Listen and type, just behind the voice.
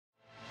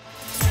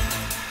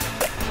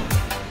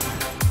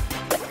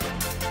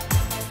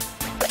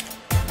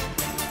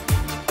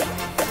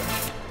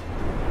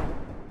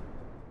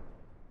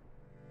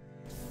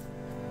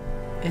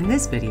In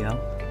this video,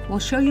 we'll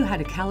show you how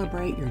to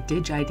calibrate your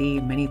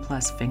digID Mini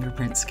Plus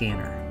fingerprint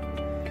scanner.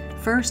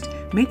 First,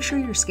 make sure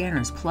your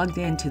scanner is plugged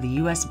into the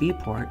USB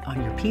port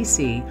on your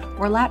PC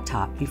or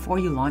laptop before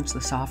you launch the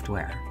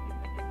software.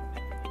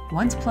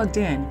 Once plugged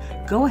in,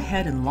 go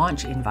ahead and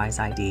launch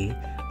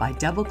InvisID by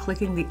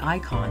double-clicking the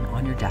icon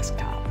on your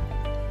desktop.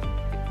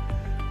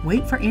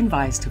 Wait for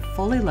Invis to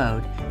fully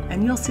load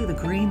and you'll see the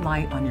green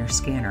light on your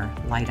scanner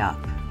light up.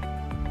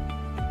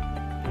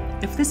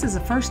 If this is the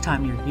first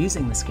time you're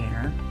using the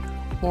scanner,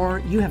 or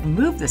you have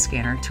moved the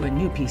scanner to a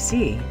new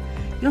PC,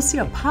 you'll see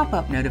a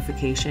pop-up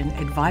notification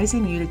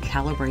advising you to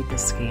calibrate the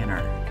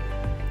scanner.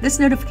 This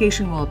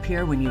notification will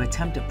appear when you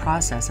attempt to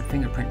process a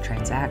fingerprint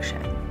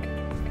transaction.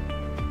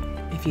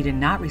 If you did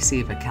not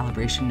receive a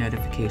calibration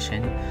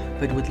notification,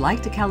 but would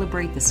like to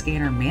calibrate the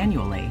scanner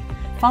manually,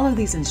 follow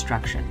these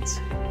instructions.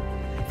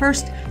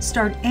 First,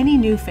 start any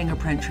new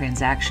fingerprint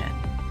transaction.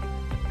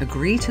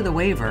 Agree to the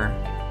waiver,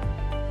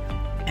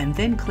 and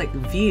then click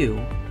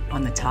View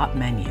on the top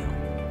menu.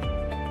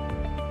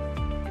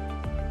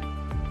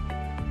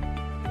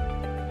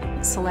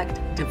 Select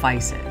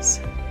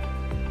Devices.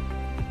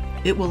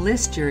 It will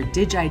list your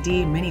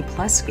digID Mini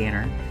Plus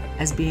scanner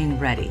as being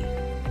ready.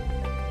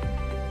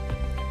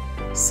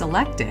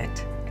 Select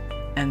it,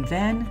 and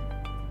then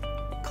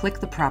click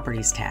the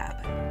Properties tab.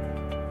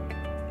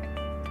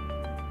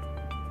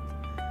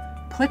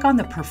 Click on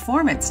the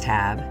Performance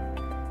tab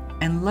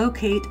and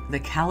locate the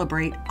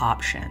Calibrate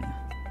option.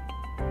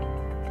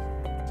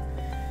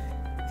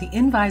 The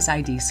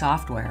InvisID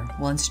software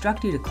will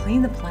instruct you to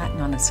clean the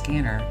platen on the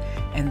scanner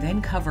and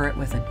then cover it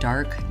with a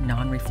dark,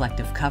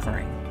 non-reflective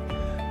covering.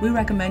 We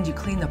recommend you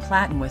clean the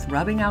platen with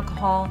rubbing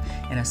alcohol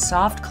and a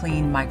soft,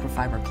 clean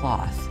microfiber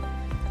cloth.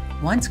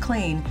 Once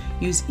clean,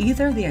 use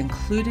either the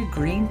included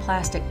green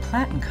plastic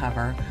platen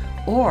cover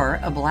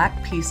or a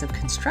black piece of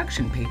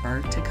construction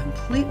paper to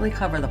completely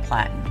cover the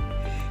platen.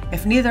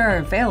 If neither are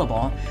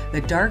available,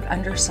 the dark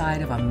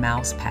underside of a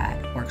mouse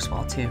pad works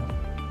well too.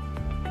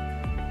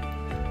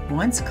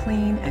 Once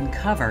clean and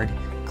covered,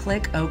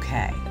 click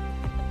OK.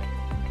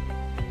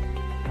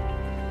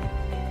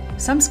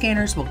 Some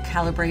scanners will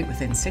calibrate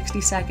within 60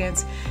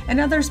 seconds,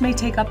 and others may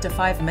take up to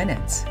 5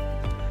 minutes.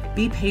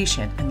 Be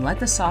patient and let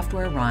the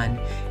software run,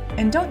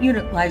 and don't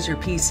utilize your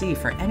PC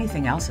for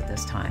anything else at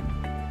this time.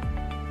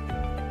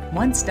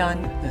 Once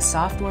done, the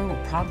software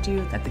will prompt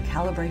you that the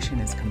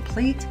calibration is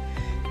complete,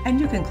 and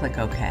you can click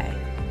OK.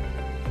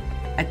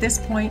 At this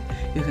point,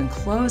 you can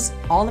close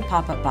all the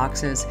pop-up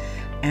boxes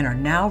and are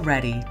now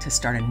ready to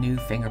start a new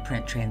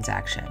fingerprint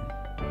transaction.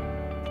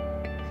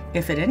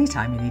 If at any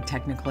time you need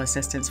technical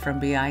assistance from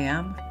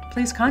BIM,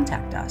 please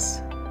contact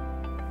us.